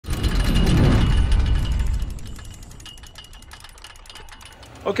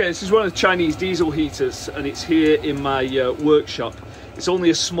Okay, this is one of the Chinese diesel heaters, and it's here in my workshop. It's only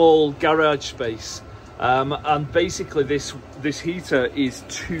a small garage space, and basically this heater is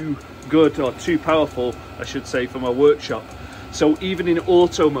too good, or too powerful I should say, for my workshop. So even in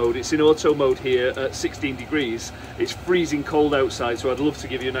auto mode, it's in auto mode here at 16 degrees. It's freezing cold outside, so I'd love to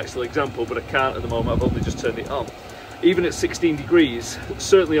give you an actual example, but I can't at the moment. I've only just turned it on. Even at 16 degrees,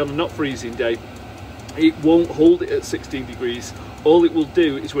 certainly on a not freezing day, it won't hold it at 16 degrees. All it will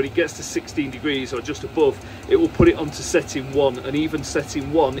do is when it gets to 16 degrees or just above, it will put it onto setting 1, and even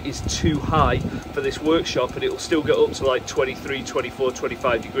setting 1 is too high for this workshop, and it will still get up to like 23, 24,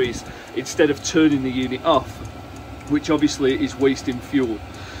 25 degrees instead of turning the unit off, which obviously is wasting fuel.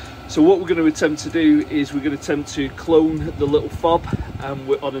 So what we're going to attempt to do is we're going to attempt to clone the little fob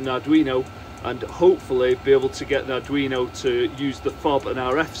on an Arduino, and hopefully be able to get an Arduino to use the fob and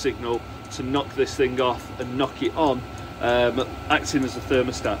RF signal to knock this thing off and knock it on, acting as a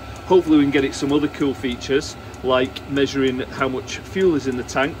thermostat. Hopefully we can get it some other cool features like measuring how much fuel is in the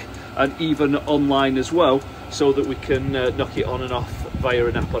tank, and even online as well, so that we can knock it on and off via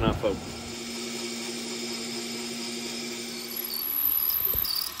an app on our phone.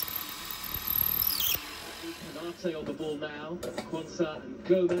 On the ball now, Quanta and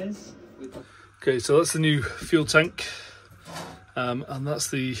Gomez. Okay, so that's the new fuel tank, and that's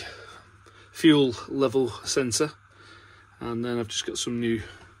the fuel level sensor, and then I've just got some new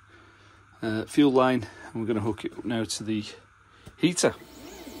fuel line, and we're going to hook it up now to the heater.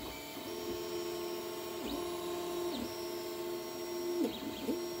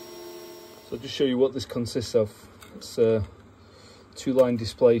 So I'll just show you what this consists of. It's a 2-line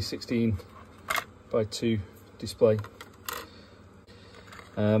display, 16 by 2 display.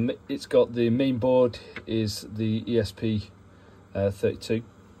 It's got the main board is the ESP32,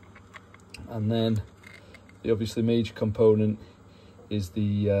 and then the obviously major component is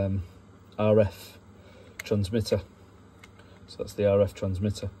the RF transmitter. So that's the RF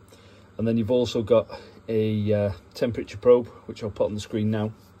transmitter, and then you've also got a temperature probe, which I'll put on the screen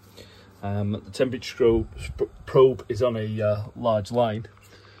now. The temperature probe is on a large line,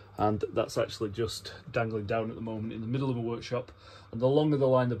 and that's actually just dangling down at the moment in the middle of a workshop, and the longer the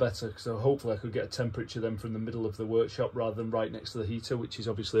line the better, so hopefully I could get a temperature then from the middle of the workshop rather than right next to the heater, which is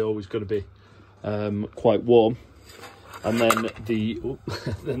obviously always going to be quite warm. And then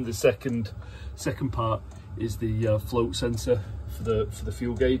the second part is the float sensor for the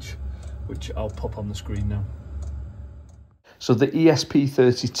fuel gauge, which I'll pop on the screen now. So the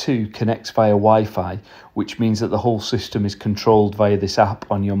ESP32 connects via Wi-Fi, which means that the whole system is controlled via this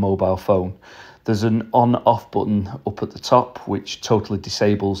app on your mobile phone. There's an on-off button up at the top, which totally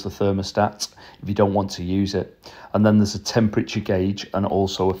disables the thermostat if you don't want to use it. And then there's a temperature gauge and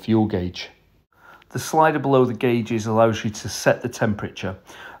also a fuel gauge. The slider below the gauges allows you to set the temperature,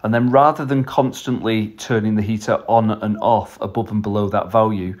 and then rather than constantly turning the heater on and off above and below that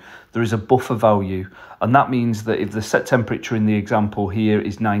value, there is a buffer value, and that means that if the set temperature in the example here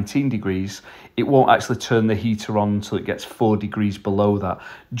is 19 degrees, it won't actually turn the heater on until it gets 4 degrees below that,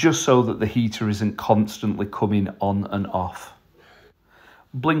 just so that the heater isn't constantly coming on and off.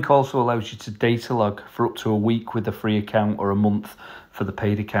 Blynk also allows you to data log for up to a week with a free account or a month for the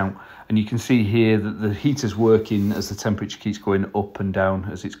paid account, and you can see here that the heater's working as the temperature keeps going up and down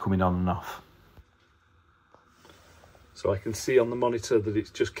as it's coming on and off. So I can see on the monitor that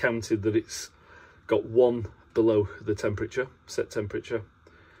it's just counted that it's got 1 below the temperature, set temperature,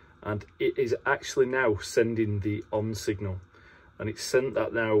 and it is actually now sending the on signal, and it's sent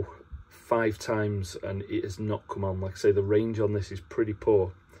that now 5 times and it has not come on. Like I say, the range on this is pretty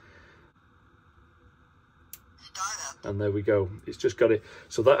poor. And there we go, it's just got it.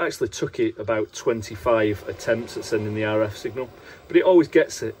 So that actually took it about 25 attempts at sending the RF signal, but it always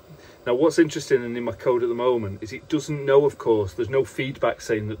gets it. Now what's interesting in my code at the moment is it doesn't know, of course, there's no feedback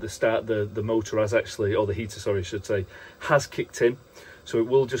saying that the motor has actually, or the heater, sorry, I should say, has kicked in. So it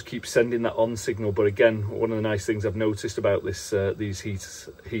will just keep sending that on signal. But again, one of the nice things I've noticed about these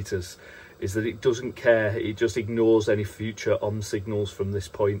heaters is that it doesn't care, it just ignores any future on signals from this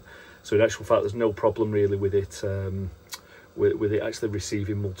point. So in actual fact, there's no problem really with it with it actually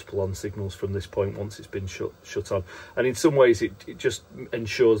receiving multiple on signals from this point once it's been shut on. And in some ways, it just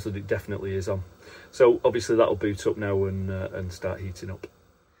ensures that it definitely is on. So obviously that'll boot up now and start heating up.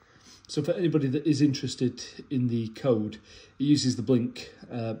 So for anybody that is interested in the code, it uses the Blynk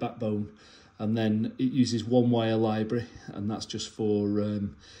backbone, and then it uses one wire library, and that's just for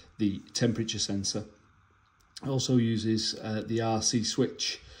the temperature sensor. It also uses the RC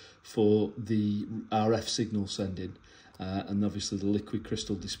switch for the RF signal sending, and obviously the liquid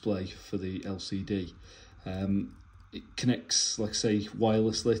crystal display for the LCD. it connects, like say,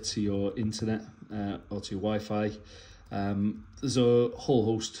 wirelessly to your internet or to your Wi-Fi. There's a whole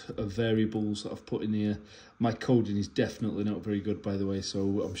host of variables that I've put in here. My coding is definitely not very good, by the way,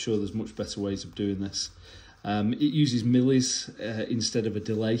 so I'm sure there's much better ways of doing this. It uses millis instead of a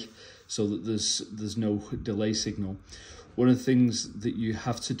delay, so that there's no delay signal. One of the things that you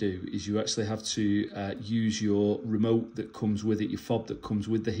have to do is you actually have to use your remote that comes with it, your fob that comes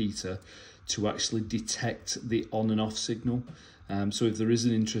with the heater, to actually detect the on and off signal. So if there is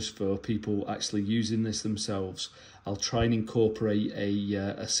an interest for people actually using this themselves, I'll try and incorporate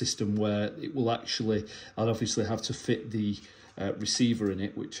a system where it will actually, I'll obviously have to fit the receiver in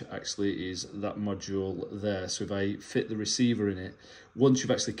it, which actually is that module there. So if I fit the receiver in it, once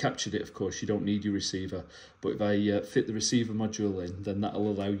you've actually captured it, of course, you don't need your receiver. But if I fit the receiver module in, then that'll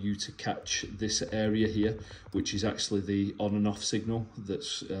allow you to catch this area here, which is actually the on and off signal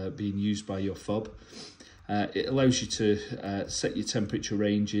that's being used by your fob. It allows you to set your temperature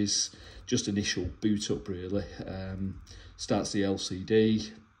ranges, just initial boot up really. Starts the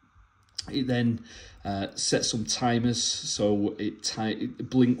LCD. It then sets some timers, so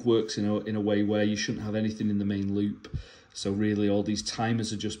Blynk works in a way where you shouldn't have anything in the main loop. So really all these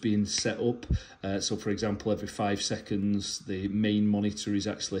timers are just being set up. So for example, every 5 seconds, the main monitor is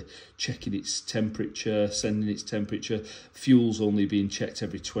actually checking its temperature, sending its temperature. Fuel's only being checked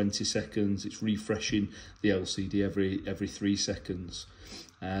every 20 seconds. It's refreshing the LCD every 3 seconds.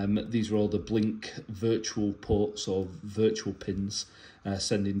 These are all the Blynk virtual ports or virtual pins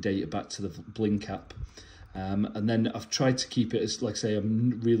sending data back to the Blynk app. And then I've tried to keep it as, like I say,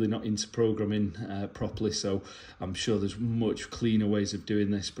 I'm really not into programming properly, so I'm sure there's much cleaner ways of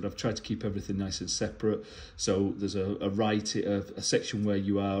doing this, but I've tried to keep everything nice and separate. So there's a section where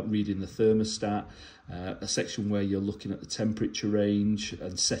you are reading the thermostat, a section where you're looking at the temperature range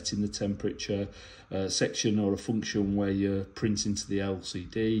and setting the temperature, a section or a function where you're printing to the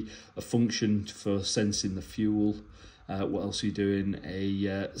LCD, a function for sensing the fuel. What else are you doing?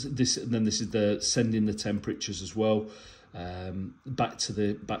 This is the sending the temperatures as well, back to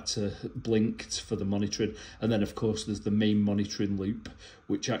Blynk for the monitoring, and then of course there's the main monitoring loop,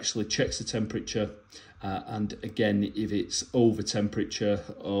 which actually checks the temperature, and again, if it's over temperature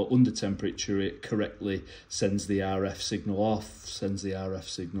or under temperature, it correctly sends the RF signal off, sends the RF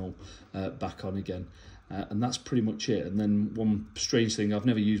signal back on again. And that's pretty much it. And then one strange thing, I've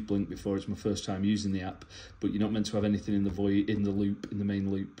never used Blynk before, it's my first time using the app, but you're not meant to have anything in the main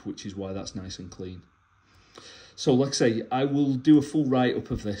loop, which is why that's nice and clean. So like I say, I will do a full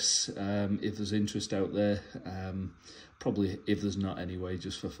write-up of this if there's interest out there. Probably if there's not anyway,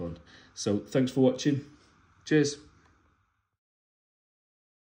 just for fun. So thanks for watching. Cheers.